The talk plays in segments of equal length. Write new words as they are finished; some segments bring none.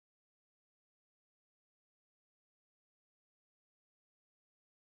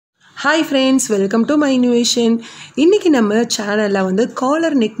Hi friends, welcome to my innovation. இன்னைக்கு நம்ம சேனல்ல வந்து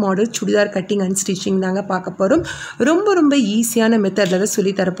collar neck model churidar cutting and stitching தாங்க பார்க்க போறோம். ரொம்ப ஈஸியான மெத்தட்ல தான்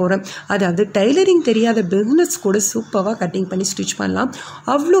சொல்லி தர போறேன். அதாவது டைலரிங் தெரியாத பிகினர்ஸ் கூட சூப்பரா கட்டிங் பண்ணி ஸ்டிட்ச் பண்ணலாம்.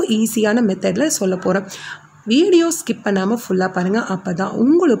 அவ்ளோ ஈஸியான மெத்தட்ல சொல்ல போறேன். வீடியோ ஸ்கிப் பண்ணாம ஃபுல்லா பாருங்க. அப்பதான்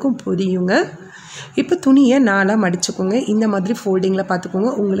உங்களுக்கும் புரியுங்க. இப்போ துணியை நாலா மடிச்சுக்கோங்க. இந்த மாதிரி ஃபோல்டிங்கில் பார்த்துக்கோங்க.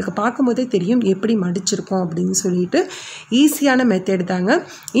 உங்களுக்கு பார்க்கும்போதே தெரியும் எப்படி மடிச்சிருக்கோம் அப்படின்னு சொல்லிட்டு. ஈஸியான மெத்தட் தாங்க.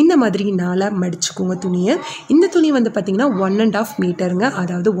 இந்த மாதிரி நாலா மடிச்சுக்கோங்க துணியை. இந்த துணி வந்து பார்த்திங்கன்னா 1.5 மீட்டருங்க.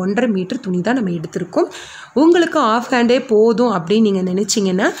 அதாவது 1.5 மீட்டர் துணி தான் நம்ம எடுத்திருக்கோம். உங்களுக்கு ஆஃப் ஹேண்டே போதும் அப்படின்னு நீங்கள்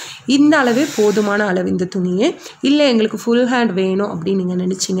நினச்சிங்கன்னா இந்த அளவே போதுமான அளவு இந்த துணியே. இல்லை எங்களுக்கு ஃபுல் ஹேண்ட் வேணும் அப்படின்னு நீங்கள்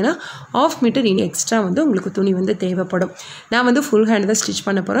நினச்சிங்கன்னா ஆஃப் மீட்டர் இனி எக்ஸ்ட்ரா வந்து உங்களுக்கு துணி வந்து தேவைப்படும். நான் வந்து ஃபுல் ஹேண்ட் தான் ஸ்டிச்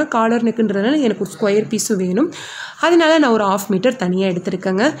பண்ண போகிறேன். காலர் நெக்குன்றதுனால எனக்கு ஒரு ஸ்கொயர் பீஸும் வேணும். அதனால நான் ஒரு ஆஃப் மீட்டர் தனியாக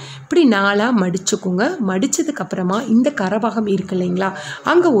எடுத்துருக்கேங்க. இப்படி நாளாக மடிச்சுக்கோங்க. மடித்ததுக்கப்புறமா இந்த கரபாகம் இருக்கு இல்லைங்களா,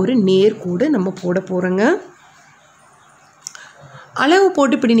 அங்கே ஒரு நேர்கோடு நம்ம போட போகிறோங்க. அளவு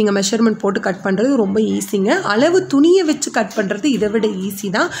போட்டு இப்படி நீங்கள் மெஷர்மெண்ட் போட்டு கட் பண்ணுறது ரொம்ப ஈஸிங்க. அளவு துணியை வச்சு கட் பண்ணுறது இதை விட ஈஸி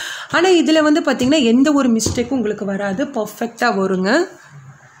தான். ஆனால் இதில் வந்து பார்த்திங்கன்னா எந்த ஒரு மிஸ்டேக்கும் உங்களுக்கு வராது, பர்ஃபெக்டாக வருங்க.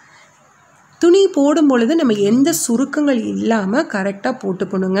 துணி போடும் பொழுது நம்ம எந்த சுருக்கங்கள் இல்லாமல் கரெக்டாக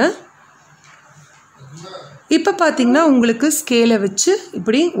போட்டுக்கணுங்க. இப்போ பார்த்திங்கன்னா உங்களுக்கு ஸ்கேலை வச்சு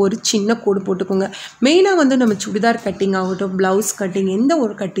இப்படி ஒரு சின்ன கோடு போட்டுக்கோங்க. மெயினாக வந்து நம்ம சுடிதார் கட்டிங் ஆகட்டும், ப்ளவுஸ் கட்டிங், எந்த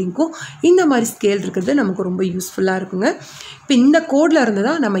ஒரு கட்டிங்க்கும் இந்த மாதிரி ஸ்கேல் இருக்கிறது நமக்கு ரொம்ப யூஸ்ஃபுல்லாக இருக்குங்க. இப்போ இந்த கோடில் இருந்து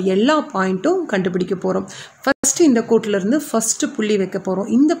தான் நம்ம எல்லா பாயிண்ட்டும் கண்டுபிடிக்க போகிறோம். ஃபஸ்ட்டு இந்த கோட்டிலேருந்து ஃபஸ்ட்டு புள்ளி வைக்க போகிறோம்.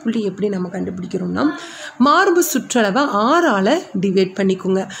 இந்த புள்ளி எப்படி நம்ம கண்டுபிடிக்கிறோம்னா, மார்பு சுற்றளவை 6ஆல் டிவைட்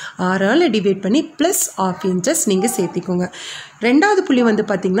பண்ணிக்கோங்க. 6ஆல் டிவைட் பண்ணி ப்ளஸ் 1/2 இன்ச்சஸ் நீங்கள் சேர்த்திக்கோங்க. ரெண்டாவது புள்ளி வந்து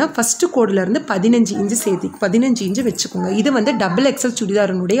பார்த்திங்கன்னா ஃபஸ்ட்டு கோடிலேருந்து 15 இன்ச்சு சேர்த்தி 15 இன்ச்சு வச்சுக்கோங்க. இது வந்து டபுள் எக்ஸல்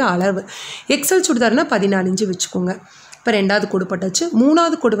சுடிதாரினுடைய அளவு. எக்ஸல் சுடிதார்னா 14 இன்ச்சு வச்சுக்கோங்க. இப்போ ரெண்டாவது கோடு போட்டாச்சு.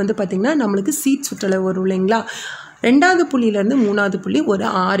 மூணாவது கோடு வந்து பார்த்திங்கன்னா நம்மளுக்கு சீட் சுற்றளவு வரும் இல்லைங்களா, ரெண்டாவது புள்ளியிலேருந்து மூணாவது புள்ளி ஒரு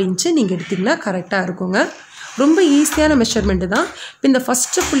 6 இன்ச்சு நீங்கள் எடுத்திங்கன்னா கரெக்டாக இருக்குங்க. ரொம்ப ஈஸியான மெஷர்மெண்ட்டு தான். இப்போ இந்த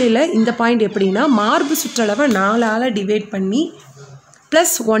ஃபஸ்ட்டு புள்ளியில் இந்த பாயிண்ட் எப்படின்னா, மார்பு சுற்றளவை 4ஆல் டிவைட் பண்ணி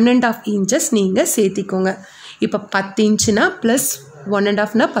ப்ளஸ் 1.5 இன்ச்சஸ் நீங்கள் சேர்த்திக்கோங்க. இப்போ 10 இன்ச்சுனா ப்ளஸ்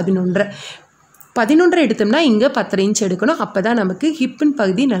 1.5னா 11 எடுத்தோம்னா இங்கே 10 இன்ச் எடுக்கணும். அப்போ தான் நமக்கு ஹிப்பின்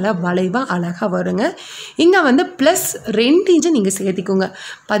பகுதி நல்லா வளைவாக அழகாக வருங்க. இங்கே வந்து ப்ளஸ் 2 இன்ச்சு நீங்கள் சேர்த்திக்கோங்க.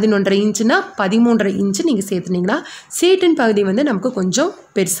 11.5 இன்ச்சுனா 13.5 இன்ச்சு நீங்கள் சேர்த்துனீங்கன்னா சீட்டின் பகுதி வந்து நமக்கு கொஞ்சம்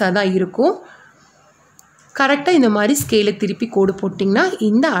பெருசாக தான் இருக்கும். கரெக்டாக இந்த மாதிரி ஸ்கேலை திருப்பி கோடு போட்டிங்கன்னா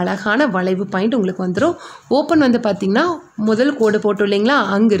இந்த அழகான வளைவு பாயிண்ட் உங்களுக்கு வந்துடும். ஓப்பன் வந்து பார்த்திங்கன்னா முதல் கோடு போட்டோம் இல்லைங்களா,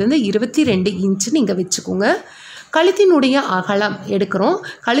 அங்கேருந்து 22 இன்ச்சு நீங்கள் வச்சுக்கோங்க. கழுத்தினுடைய அகலம் எடுக்கிறோம்.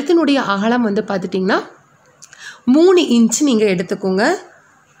 கழுத்தினுடைய அகலம் வந்து பார்த்துட்டிங்கன்னா 3 இன்ச்சு நீங்கள் எடுத்துக்கோங்க.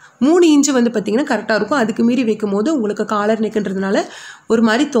 3 இன்ச்சு வந்து பார்த்திங்கன்னா கரெக்டாக இருக்கும். அதுக்கு மீறி வைக்கும் போது உங்களுக்கு காலர் நெக்குன்றதுனால ஒரு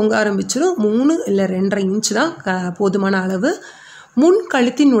மாதிரி தொங்க ஆரம்பிச்சிடும். 3 இல்லை 2.5 இன்ச்சு தான் போதுமான அளவு. முன்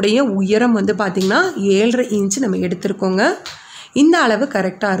கழுத்தினுடைய உயரம் வந்து பார்த்திங்கன்னா 7.5 இன்ச்சு நம்ம எடுத்துருக்கோங்க. இந்த அளவு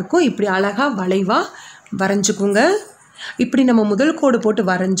கரெக்டாக இருக்கும். இப்படி அழகாக வளைவாக வரைஞ்சிக்கோங்க. இப்படி நம்ம முதல் கோடு போட்டு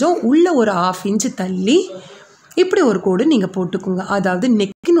வரைஞ்சோம். உள்ளே ஒரு 1/2 இன்ச்சு தள்ளி இப்படி ஒரு கோடு நீங்கள் போட்டுக்கோங்க. அதாவது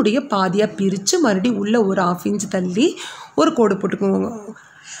நெக்கினுடைய பாதியாக பிரித்து மறுபடியும் உள்ளே ஒரு 1/2 இன்ச்சு தள்ளி ஒரு கோடு போட்டுக்கோங்க.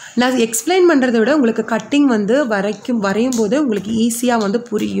 நான் எக்ஸ்பிளைன் பண்ணுறத விட உங்களுக்கு கட்டிங் வந்து வரையும் போது உங்களுக்கு ஈஸியாக வந்து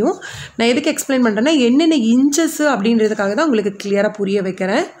புரியும். நான் எதுக்கு எக்ஸ்பிளைன் பண்ணுறேன்னா என்னென்ன இன்ச்சஸ் அப்படின்றதுக்காக தான் உங்களுக்கு கிளியராக புரிய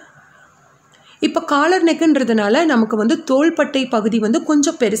வைக்கிறேன். இப்போ காலர் நெக்குன்றதுனால நமக்கு வந்து தோள்பட்டை பகுதி வந்து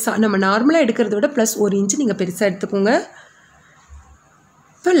கொஞ்சம் பெருசாக, நம்ம நார்மலாக எடுக்கிறத விட ப்ளஸ் 1 இன்ச்சு நீங்கள் பெருசாக எடுத்துக்கோங்க.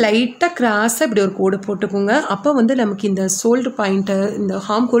 இப்போ லைட்டாக கிராஸாக இப்படி ஒரு கோடு போட்டுக்கோங்க. அப்போ வந்து நமக்கு இந்த ஷோல்டர் பாயிண்ட்டு, இந்த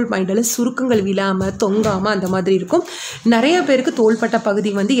ஹார்ம் ஹோல் பாயிண்டெல்லாம் சுருக்கங்கள் விழாமல் தொங்காமல் அந்த மாதிரி இருக்கும். நிறையா பேருக்கு தோள்பட்ட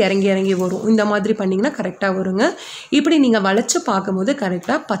பகுதி வந்து இறங்கி வரும். இந்த மாதிரி பண்ணிங்கன்னா கரெக்டாக வருங்க. இப்படி நீங்கள் வளைச்சி பார்க்கும்போது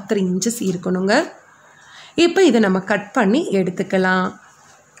கரெக்டாக 10 இன்ச்சஸ் இருக்கணுங்க. இப்போ இதை நம்ம கட் பண்ணி எடுத்துக்கலாம்.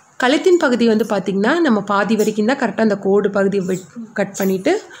 கழுத்தின் பகுதி வந்து பார்த்திங்கன்னா நம்ம பாதி வரைக்கும் தான் கரெக்டாக அந்த கோடு பகுதி கட்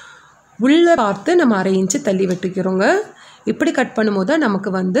பண்ணிவிட்டு உள்ளே பார்த்து நம்ம 1/2 இன்ச்சு தள்ளி வெட்டிக்கிறோங்க. இப்படி கட் பண்ணும்போது தான் நமக்கு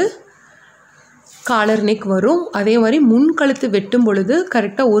வந்து காலர் நெக் வரும். அதே மாதிரி முன் கழுத்து வெட்டும் பொழுது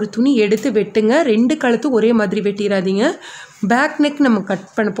கரெக்டாக ஒரு துணி எடுத்து வெட்டுங்க. 2 கழுத்து ஒரே மாதிரி வெட்டிடாதீங்க. பேக் நெக் நம்ம கட்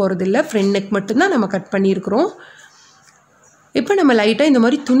பண்ண போகிறதில்ல, ஃப்ரண்ட் நெக் மட்டும்தான் நம்ம கட் பண்ணியிருக்கிறோம். இப்போ நம்ம லைட்டாக இந்த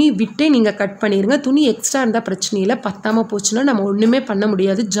மாதிரி துணி விட்டே நீங்கள் கட் பண்ணிடுங்க. துணி எக்ஸ்ட்ரா இருந்தால் பிரச்சனை இல்லை. பத்தாமல் போச்சுன்னா நம்ம ஒன்றுமே பண்ண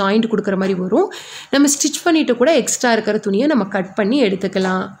முடியாது, ஜாயிண்ட் கொடுக்குற மாதிரி வரும். நம்ம ஸ்டிச் பண்ணிவிட்டு கூட எக்ஸ்ட்ரா இருக்கிற துணியை நம்ம கட் பண்ணி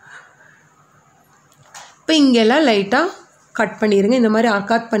எடுத்துக்கலாம். இப்போ இங்கெல்லாம் லைட்டாக கட் பண்ணிடுங்க. இந்த மாதிரி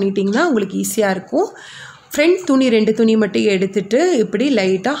ஆக்காட் பண்ணிட்டிங்கன்னா உங்களுக்கு ஈஸியாக இருக்கும். ஃப்ரண்ட் துணி 2 துணி மட்டும் எடுத்துட்டு இப்படி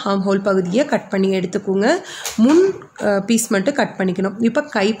லைட்டாக ஹார்ம் ஹோல் பகுதியை கட் பண்ணி எடுத்துக்கோங்க. முன் பீஸ் மட்டும் கட் பண்ணிக்கணும். இப்போ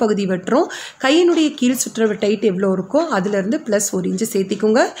கை பகுதி வெட்டுறோம். கையினுடைய கீழ் சுற்றளவு டைட் எவ்வளோ இருக்கோ அதுலேருந்து ப்ளஸ் 1 இன்ச்சு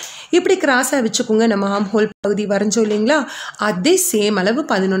சேர்த்திக்கோங்க. இப்படி கிராஸாக வச்சுக்கோங்க. நம்ம ஹார்ம் ஹோல் பகுதி வரைஞ்சோம் இல்லைங்களா, அதே சேம் அளவு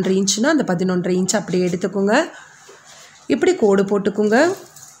 11.5 இன்ச்சுனா அந்த 11.5 இன்ச்சு அப்படியே எடுத்துக்கோங்க. இப்படி கோடு போட்டுக்கோங்க.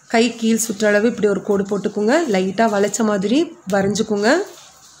 கை கீழ் சுற்றளவு இப்படி ஒரு கோடு போட்டுக்கோங்க. லைட்டாக வளைச்ச மாதிரி வரைஞ்சிக்கோங்க.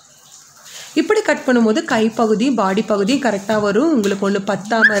 இப்படி கட் பண்ணும்போது கைப்பகுதி பாடி பகுதி கரெக்டாக வரும். உங்களுக்கு ஒன்று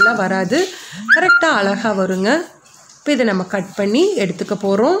பத்தாமலாம் வராது, கரெக்டாக அழகாக வருங்க. இப்போ இதை நம்ம கட் பண்ணி எடுத்துக்க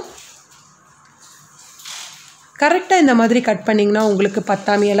போகிறோம். கரெக்டாக இந்த மாதிரி கட் பண்ணிங்கன்னா உங்களுக்கு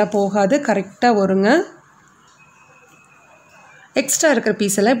பத்தாமையெல்லாம் போகாது, கரெக்டாக வருங்க. எக்ஸ்ட்ரா இருக்கிற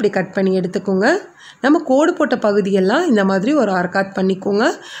பீஸ் எல்லாம் இப்படி கட் பண்ணி எடுத்துக்கோங்க. நம்ம கோடு போட்ட பகுதியெல்லாம் இந்த மாதிரி ஒரு ஆர்காட் பண்ணிக்கோங்க.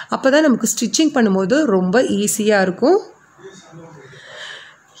 அப்போ தான் நமக்கு ஸ்டிச்சிங் பண்ணும்போது ரொம்ப ஈஸியாக இருக்கும்.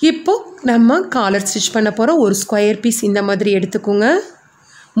 இப்போது நம்ம காலர் ஸ்டிச் பண்ண போகிறோம். ஒரு ஸ்கொயர் பீஸ் இந்த மாதிரி எடுத்துக்கோங்க.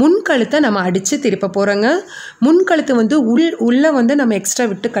 முன்கழுத்தை நம்ம அடித்து திருப்ப போகிறோங்க. முன்கழுத்து வந்து உள்ளே வந்து நம்ம எக்ஸ்ட்ரா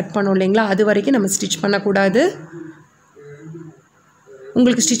விட்டு கட் பண்ணோம் இல்லைங்களா, அது வரைக்கும் நம்ம ஸ்டிச் பண்ணக்கூடாது.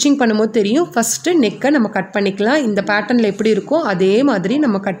 உங்களுக்கு ஸ்டிச்சிங் பண்ணும்போது தெரியும். ஃபஸ்ட்டு நெக்கை நம்ம கட் பண்ணிக்கலாம். இந்த பேட்டர்னில் எப்படி இருக்கோ அதே மாதிரி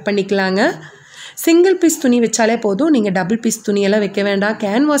நம்ம கட் பண்ணிக்கலாங்க. சிங்கிள் பீஸ் துணி வச்சாலே போதும். நீங்கள் டபுள் பீஸ் துணியெல்லாம் வைக்க வேண்டாம்,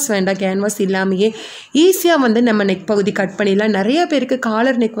 கேன்வாஸ் வேண்டாம். கேன்வாஸ் இல்லாமையே ஈஸியாக வந்து நம்ம நெக் பகுதி கட் பண்ணிடலாம். நிறைய பேருக்கு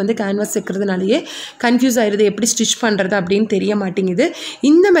காலர் நெக் வந்து கேன்வாஸ் வைக்கிறதுனாலேயே கன்ஃபியூஸ் ஆகிடுது, எப்படி ஸ்டிச் பண்ணுறது அப்படின்னு தெரிய மாட்டேங்குது.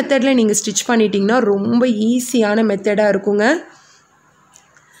 இந்த மெத்தடில் நீங்கள் ஸ்டிச் பண்ணிட்டீங்கன்னா ரொம்ப ஈஸியான மெத்தடாக இருக்குங்க.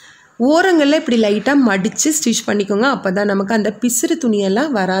 ஓரங்களில் இப்படி லைட்டாக மடித்து ஸ்டிச் பண்ணிக்கோங்க. அப்போ தான் நமக்கு அந்த பிசுறு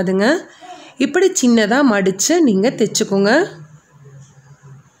துணியெல்லாம் வராதுங்க. இப்படி சின்னதாக மடித்து நீங்கள் தைச்சிக்கோங்க.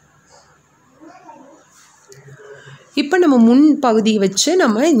 இப்போ நம்ம முன் பகுதியை வச்சு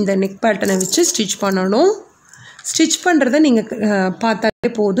நம்ம இந்த நெக் பேட்டர்னை வச்சு ஸ்டிச் பண்ணணும். ஸ்டிச் பண்ணுறதை நீங்கள் பார்த்தாலே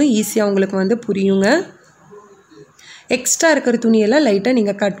போதும், ஈஸியாக உங்களுக்கு வந்து புரியுங்க. எக்ஸ்ட்ரா இருக்கிற துணியெல்லாம் லைட்டாக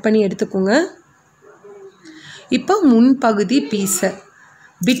நீங்கள் கட் பண்ணி எடுத்துக்கோங்க. இப்போ முன் பகுதி பீஸை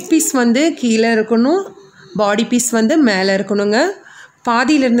பிட் பீஸ் வந்து கீழே இருக்கணும், பாடி பீஸ் வந்து மேலே இருக்கணுங்க.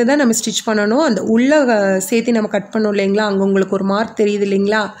 பாதியிலேருந்து தான் நம்ம ஸ்டிச் பண்ணணும். அந்த உள்ளே சேர்த்து நம்ம கட் பண்ணோம் இல்லைங்களா, அங்கே உங்களுக்கு ஒரு மார்க் தெரியுது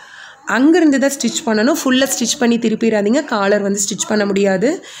இல்லைங்களா, அங்கேருந்து தான் ஸ்டிச் பண்ணணும். ஃபுல்லாக ஸ்டிச் பண்ணி திருப்பிடாதீங்க, காலர் வந்து ஸ்டிச் பண்ண முடியாது.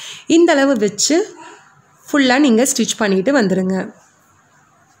 இந்த அளவு வச்சு ஃபுல்லாக நீங்கள் ஸ்டிச் பண்ணிட்டு வந்துடுங்க.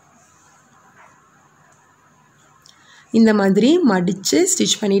 இந்த மாதிரி மடித்து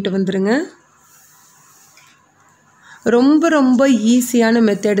ஸ்டிச் பண்ணிட்டு வந்துடுங்க. ரொம்ப ரொம்ப ஈஸியான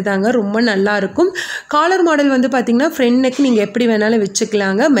மெத்தட் தாங்க, ரொம்ப நல்லாயிருக்கும். காலர் மாடல் வந்து பார்த்திங்கன்னா ஃப்ரண்ட் நெக் நீங்கள் எப்படி வேணாலும்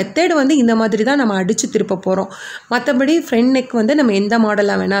வச்சுக்கலாங்க. மெத்தட் வந்து இந்த மாதிரி தான் நம்ம அடித்து திருப்ப போகிறோம். மற்றபடி ஃப்ரண்ட் நெக் வந்து நம்ம எந்த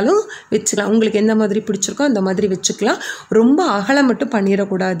மாடலாக வேணாலும் வச்சுக்கலாம். உங்களுக்கு எந்த மாதிரி பிடிச்சிருக்கோ அந்த மாதிரி வச்சுக்கலாம். ரொம்ப அகலம் மட்டும்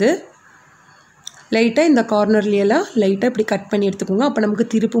பண்ணிடக்கூடாது. லைட்டாக இந்த கார்னர்லையெல்லாம் லைட்டாக இப்படி கட் பண்ணி எடுத்துக்கோங்க. அப்போ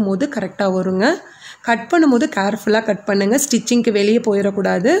நமக்கு திருப்பும் போது கரெக்டாக வருங்க. கட் பண்ணும்போது கேர்ஃபுல்லாக கட் பண்ணுங்கள், ஸ்டிச்சிங்க்கு வெளியே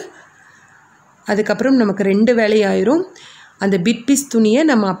போயிடக்கூடாது. அதுக்கப்புறம் நமக்கு 2 வேலையாயிரும். அந்த பிட் பீஸ் துணியை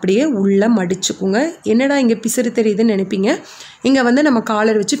நம்ம அப்படியே உள்ளே மடிச்சுக்குங்க. என்னடா இங்கே பிசுறு தெரியுதுன்னு நினைப்பீங்க. இங்கே வந்து நம்ம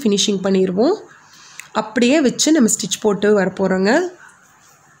காலர் வச்சு ஃபினிஷிங் பண்ணிடுவோம். அப்படியே வச்சு நம்ம ஸ்டிச் போட்டு வரப்போகிறோங்க.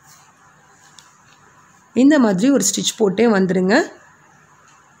 இந்த மாதிரி ஒரு ஸ்டிச் போட்டே வந்துடுங்க.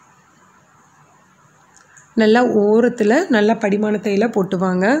 நல்லா ஓரத்தில் நல்லா படிமான தையல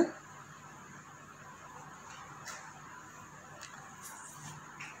போட்டுவாங்க.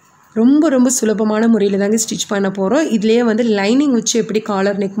 ரொம்ப ரொம்ப சுலபமான முறையில் தாங்க ஸ்டிச் பண்ண போகிறோம். இதுலேயே வந்து லைனிங் வச்சு எப்படி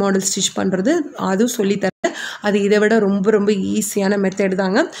காலர் நெக் மாடல் ஸ்டிச் பண்ணுறது அதுவும் சொல்லித்தரேன். அது இதை விட ரொம்ப ரொம்ப ஈஸியான மெத்தட்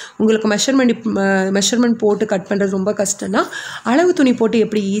தாங்க. உங்களுக்கு மெஷர்மெண்ட் போட்டு கட் பண்ணுறது ரொம்ப கஷ்டம்னா அளவு துணி போட்டு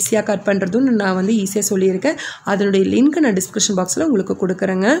எப்படி ஈஸியாக கட் பண்ணுறதுன்னு நான் வந்து ஈஸியாக சொல்லியிருக்கேன். அதனுடைய லிங்க் நான் டிஸ்கிரிப்ஷன் பாக்ஸில் உங்களுக்கு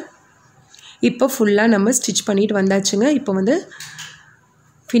கொடுக்குறேங்க. இப்போ ஃபுல்லாக நம்ம ஸ்டிச் பண்ணிட்டு வந்தாச்சுங்க. இப்போ வந்து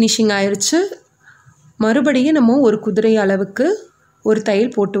ஃபினிஷிங் ஆயிடுச்சு. மறுபடியும் நம்ம ஒரு குதிரை அளவுக்கு ஒரு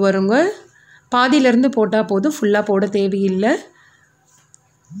தையல் போட்டு வருங்க. பாதியிலேருந்து போட்டால் போதும், ஃபுல்லாக போட தேவையில்லை.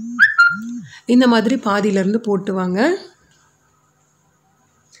 இந்த மாதிரி பாதியிலேருந்து போட்டு வாங்க.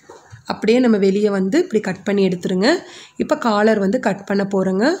 அப்படியே நம்ம வெளியே வந்து இப்படி கட் பண்ணி எடுத்துருங்க. இப்போ காலர் வந்து கட் பண்ண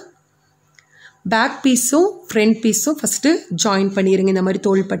போகிறோங்க. பேக் பீஸும் ஃப்ரண்ட் பீஸும் ஃபஸ்ட்டு ஜாயின் பண்ணிடுங்க. இந்த மாதிரி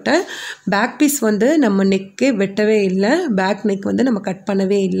தோள்பட்டை பேக் பீஸ் வந்து நம்ம நெக்கே வெட்டவே இல்லை, பேக் நெக் வந்து நம்ம கட்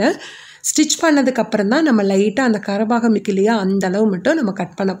பண்ணவே இல்லை. ஸ்டிச் பண்ணதுக்கப்புறம் தான் நம்ம லைட்டாக அந்த கரபாகம் இருக்கு இல்லையா, அந்த அளவு மட்டும் நம்ம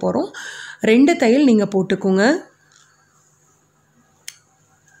கட் பண்ண போகிறோம். 2 தையல் நீங்கள் போட்டுக்கோங்க.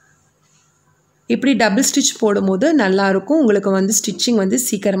 இப்படி டபுள் ஸ்டிச் போடும்போது நல்லாயிருக்கும். உங்களுக்கு வந்து ஸ்டிச்சிங் வந்து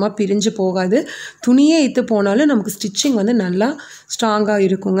சீக்கிரமாக பிரிஞ்சு போகாது. துணியே இத்து போனாலும் நமக்கு ஸ்டிச்சிங் வந்து நல்லா ஸ்ட்ராங்காக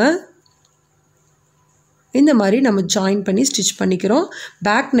இருக்குங்க. இந்த மாதிரி நம்ம ஜாயின் பண்ணி ஸ்டிச் பண்ணிக்கிறோம்.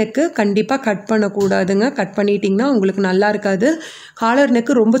 பேக் நெக்கு கண்டிப்பாக கட் பண்ணக்கூடாதுங்க. கட் பண்ணிட்டிங்கன்னா உங்களுக்கு நல்லா இருக்காது. காலர்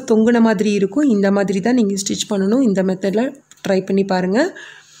நெக்கு ரொம்ப தொங்குன மாதிரி இருக்கும். இந்த மாதிரி தான் நீங்கள் ஸ்டிச் பண்ணணும். இந்த மெத்தடில் ட்ரை பண்ணி பாருங்கள்.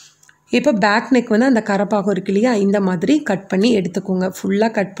 இப்போ பேக் நெக் வந்து அந்த கரபாகம் இருக்கு இல்லையா, இந்த மாதிரி கட் பண்ணி எடுத்துக்கோங்க.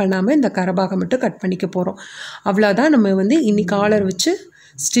 ஃபுல்லாக கட் பண்ணாமல் இந்த கரபாகம் மட்டும் கட் பண்ணிக்க போகிறோம். அவ்வளோதான். நம்ம வந்து இன்னி காலர் வச்சு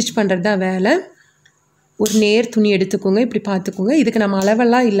ஸ்டிச் பண்ணுறது தான் வேலை. ஒரு நேர் துணி எடுத்துக்கோங்க. இப்படி பார்த்துக்கோங்க. இதுக்கு நம்ம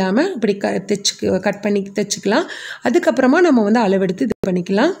அளவெல்லாம் இல்லாமல் இப்படி கட் பண்ணி தைச்சிக்கலாம். அதுக்கப்புறமா நம்ம வந்து அளவெடுத்து இது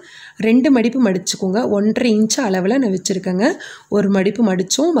பண்ணிக்கலாம். 2 மடிப்பு மடிச்சுக்கோங்க. 1.5 இன்ச் அளவில் நான் வச்சுருக்கேங்க. ஒரு மடிப்பு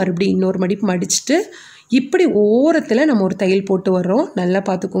மடித்தோம், மறுபடியும் இன்னொரு மடிப்பு மடிச்சுட்டு இப்படி ஓரத்தில் நம்ம ஒரு தையல் போட்டு வர்றோம். நல்லா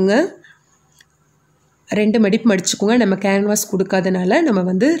பார்த்துக்கோங்க. 2 மடிப்பு மடிச்சுக்கோங்க. நம்ம கேன்வாஸ் கொடுக்காதனால நம்ம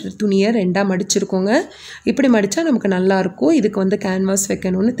வந்து துணியை 2ஆக மடிச்சிருக்கோங்க. இப்படி மடித்தா நமக்கு நல்லாயிருக்கும். இதுக்கு வந்து கேன்வாஸ்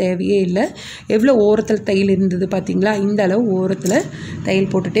வைக்கணும்னு தேவையே இல்லை. எவ்வளோ ஓரத்தில் தையல் இருந்தது பார்த்தீங்களா? இந்த அளவு ஓரத்தில்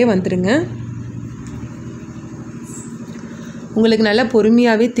தையல் போட்டுகிட்டே வந்துடுங்க. உங்களுக்கு நல்லா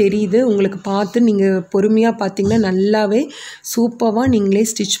பொறுமையாகவே தெரியுது. உங்களுக்கு பார்த்து நீங்கள் பொறுமையாக பார்த்தீங்கன்னா நல்லாவே சூப்பராக நீங்களே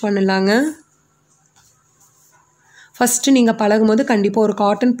ஸ்டிச் பண்ணலாங்க. ஃபஸ்ட்டு நீங்கள் பழகும்போது கண்டிப்பாக ஒரு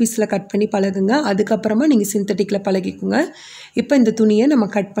காட்டன் பீஸில் கட் பண்ணி பழகுங்க. அதுக்கப்புறமா நீங்கள் சிந்தட்டிக்கில் பழகிக்குங்க. இப்போ இந்த துணியை நம்ம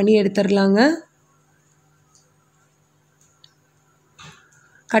கட் பண்ணி எடுத்துடலாங்க.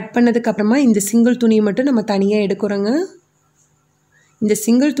 கட் பண்ணதுக்கப்புறமா இந்த சிங்கிள் துணியை மட்டும் நம்ம தனியாக எடுக்கிறோங்க. இந்த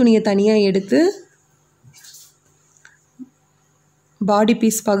சிங்கிள் துணியை தனியாக எடுத்து பாடி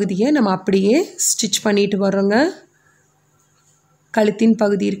பீஸ் பகுதியை நம்ம அப்படியே ஸ்டிச் பண்ணிட்டு வர்றோங்க. கழுத்தின்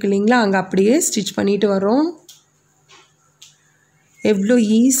பகுதி இருக்கு இல்லைங்களா, அங்கே அப்படியே ஸ்டிச் பண்ணிட்டு வரோம். எவ்வளோ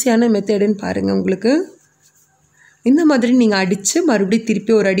ஈஸியான மெத்தடுன்னு பாருங்கள். உங்களுக்கு இந்த மாதிரி நீங்கள் அடித்து மறுபடியும்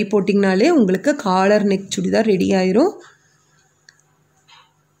திருப்பி ஒரு அடி போட்டிங்கனாலே உங்களுக்கு காலர் நெக் சுடிதார் ரெடி ஆயிரும்.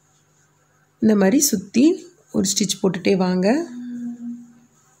 இந்த மாதிரி சுற்றி ஒரு ஸ்டிச் போட்டுகிட்டே வாங்க.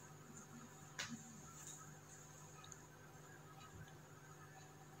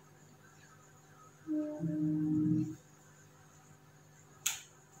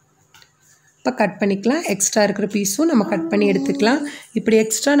 இப்போ கட் பண்ணிக்கலாம். எக்ஸ்ட்ரா இருக்கிற பீஸும் நம்ம கட் பண்ணி எடுத்துக்கலாம். இப்படி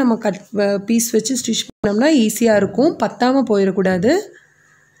எக்ஸ்ட்ரா நம்ம பீஸ் வச்சு ஸ்டிச் பண்ணோம்னா ஈஸியாக இருக்கும். பத்தாமல் போயிடக்கூடாது.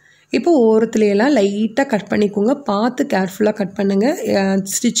 இப்போ ஓரத்துலையெல்லாம் லைட்டாக கட் பண்ணிக்கோங்க. பார்த்து கேர்ஃபுல்லாக கட் பண்ணுங்கள்.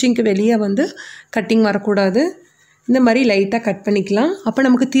 ஸ்டிச்சிங்க்கு வெளியே வந்து கட்டிங் வரக்கூடாது. இந்த மாதிரி லைட்டாக கட் பண்ணிக்கலாம். அப்போ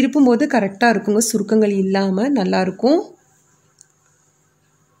நமக்கு திருப்பும் போது கரெக்டாக இருக்குங்க. சுருக்கங்கள் இல்லாமல் நல்லாயிருக்கும்.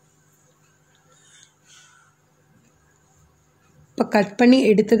 இப்போ கட் பண்ணி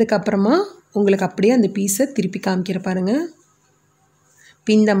எடுத்ததுக்கப்புறமா உங்களுக்கு அப்படியே அந்த பீஸை திருப்பி காமிக்கிற பாருங்கள்.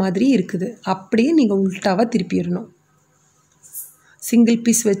 இப்போ இந்த மாதிரி இருக்குது. அப்படியே நீங்கள் உல்ட்டாவாக திருப்பிடணும். சிங்கிள்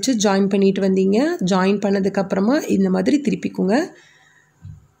பீஸ் வச்சு ஜாயின் பண்ணிட்டு வந்தீங்க. ஜாயின் பண்ணதுக்கப்புறமா இந்த மாதிரி திருப்பிக்குங்க.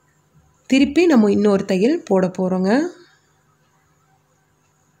 திருப்பி நம்ம இன்னொரு தையல் போட போகிறோங்க.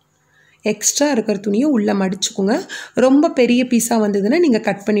 எக்ஸ்ட்ரா இருக்கிற துணியை உள்ளே மடிச்சுக்கோங்க. ரொம்ப பெரிய பீஸாக வந்ததுன்னா நீங்கள்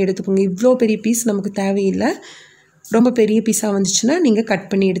கட் பண்ணி எடுத்துக்கோங்க. இவ்வளோ பெரிய பீஸ் நமக்கு தேவையில்லை. ரொம்ப பெரிய பீஸாக வந்துச்சுன்னா நீங்கள் கட்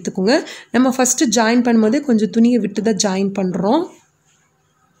பண்ணி எடுத்துக்கோங்க. நம்ம ஃபஸ்ட்டு ஜாயின் பண்ணும்போது கொஞ்சம் துணியை விட்டு தான் ஜாயின் பண்ணுறோம்.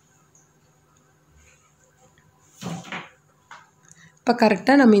 இப்போ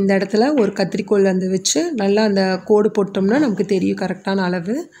கரெக்டாக நம்ம இந்த இடத்துல ஒரு கத்திரிக்கோல் வந்து வச்சு நல்லா அந்த கோடு போட்டோம்னா நமக்கு தெரியும் கரெக்டான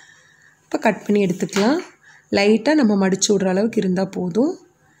அளவு. இப்போ கட் பண்ணி எடுத்துக்கலாம். லைட்டாக நம்ம மடித்து விட்ற அளவுக்கு இருந்தால் போதும்.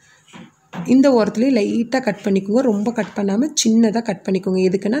 இந்த ஓரத்துலேயே லைட்டாக கட் பண்ணிக்கோங்க. ரொம்ப கட் பண்ணாமல் சின்னதாக கட் பண்ணிக்கோங்க.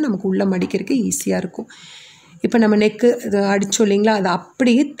 எதுக்குன்னா நமக்கு உள்ளே மடிக்கிறதுக்கு ஈஸியாக இருக்கும். இப்போ நம்ம நெக்கு அடித்தோம் இல்லைங்களா, அதை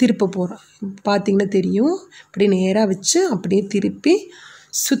அப்படியே திருப்ப போகிறோம். பார்த்திங்கன்னா தெரியும். இப்படி நேராக வச்சு அப்படியே திருப்பி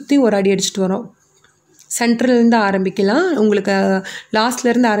சுற்றி ஒரு அடி அடிச்சுட்டு வரோம். சென்டர்லேருந்து ஆரம்பிக்கலாம். உங்களுக்கு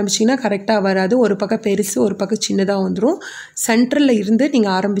லாஸ்ட்லேருந்து ஆரம்பிச்சிங்கன்னா கரெக்டாக வராது. ஒரு பக்கம் பெருசு, ஒரு பக்கம் சின்னதாக வந்துடும். சென்டரில் இருந்து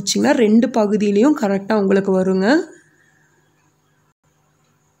நீங்கள் ஆரம்பிச்சிங்கன்னா 2 பகுதியிலையும் கரெக்டாக உங்களுக்கு வருங்க.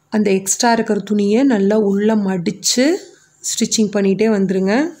 அந்த எக்ஸ்ட்ரா இருக்கிற துணியை நல்லா உள்ளே மடித்து ஸ்டிச்சிங் பண்ணிகிட்டே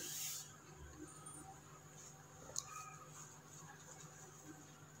வந்துடுங்க.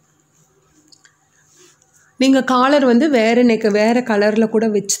 நீங்கள் காலர் வந்து வேறு கலரில் கூட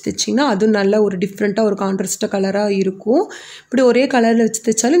வச்சு தைச்சிங்கன்னா அதுவும் நல்ல ஒரு டிஃப்ரெண்ட்டாக ஒரு கான்ட்ராஸ்ட்டாக கலராக இருக்கும். இப்படி ஒரே கலரில் வச்சு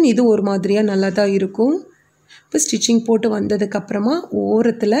தைச்சாலும் இது ஒரு மாதிரியாக நல்லா தான் இருக்கும். இப்போ ஸ்டிச்சிங் போட்டு வந்ததுக்கப்புறமா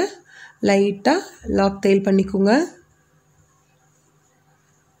ஓரத்தில் லைட்டாக லாக் தையல் பண்ணிக்கோங்க.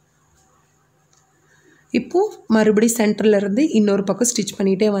 இப்போது மறுபடியும் சென்டர்லேருந்து இன்னொரு பக்கம் ஸ்டிச்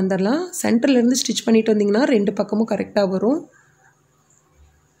பண்ணிகிட்டே வந்துடலாம். சென்டர்லேருந்து ஸ்டிச் பண்ணிட்டு வந்தீங்கன்னா 2 பக்கமும் கரெக்டாக வரும்.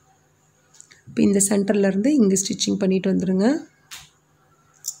 இப்போ இந்த சென்டர்லேருந்து இங்கே ஸ்டிச்சிங் பண்ணிட்டு வந்துடுங்க.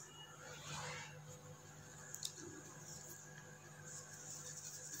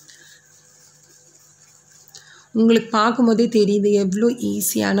 உங்களுக்கு பார்க்கும்போதே தெரியுது எவ்வளோ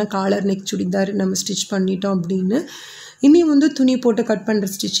ஈஸியான காலர் நெக் சுடிதார் நம்ம ஸ்டிச் பண்ணிட்டோம் அப்படின்னு. இனி வந்து துணி போட்டு கட் பண்ணுற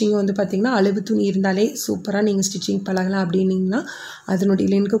ஸ்டிச்சிங் வந்து பார்த்திங்கன்னா அளவு துணி இருந்தாலே சூப்பராக நீங்கள் ஸ்டிச்சிங் பழகலாம் அப்படின்னிங்கன்னா அதனுடைய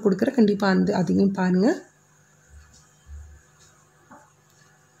லிங்க்கு கொடுக்குற கண்டிப்பாக அதையும் பாருங்கள்.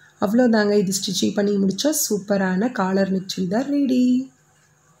 அவ்வளோதாங்க, இது ஸ்டிச்சிங் பண்ணி முடித்தா சூப்பரான காலர் நெக் சுடிதார் ரெடி.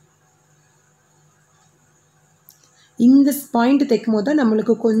 இந்த பாயிண்ட் தைக்கும் போது தான்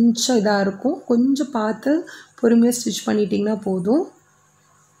நம்மளுக்கு கொஞ்சம் இதாக இருக்கும், கொஞ்சம் பார்த்து பொறுமையாக ஸ்டிச் பண்ணிட்டிங்கன்னா போதும்.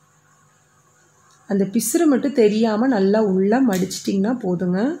 அந்த பிசுறு மட்டும் தெரியாமல் நல்லா உள்ளே மடிச்சிட்டிங்கன்னா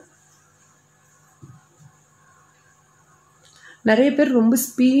போதுங்க. நிறைய பேர் ரொம்ப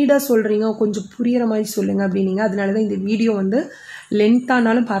ஸ்பீடாக சொல்கிறீங்க, கொஞ்சம் புரிகிற மாதிரி சொல்லுங்கள் அப்படின்னீங்க. அதனால தான் இந்த வீடியோ வந்து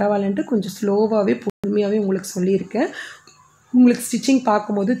லென்த்தானாலும் பரவாயில்லன்ட்டு கொஞ்சம் ஸ்லோவாகவே பொறுமையாகவே உங்களுக்கு சொல்லியிருக்கேன். உங்களுக்கு ஸ்டிச்சிங்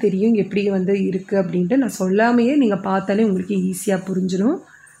பார்க்கும்போது தெரியும் எப்படி வந்து இருக்குது அப்படின்ட்டு. நான் சொல்லாமையே நீங்கள் பார்த்தாலே உங்களுக்கு ஈஸியாக புரிஞ்சிடும்.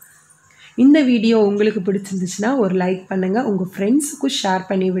 இந்த வீடியோ உங்களுக்கு பிடிச்சிருந்துச்சுன்னா ஒரு லைக் பண்ணுங்கள், உங்கள் ஃப்ரெண்ட்ஸுக்கும் ஷேர்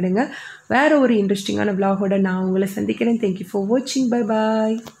பண்ணி விடுங்க. வேறு ஒரு இன்ட்ரெஸ்டிங்கான விலாகோட நான் உங்களை சந்திக்கிறேன். தேங்க்யூ ஃபார் வாட்சிங். Bye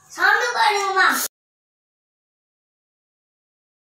bye.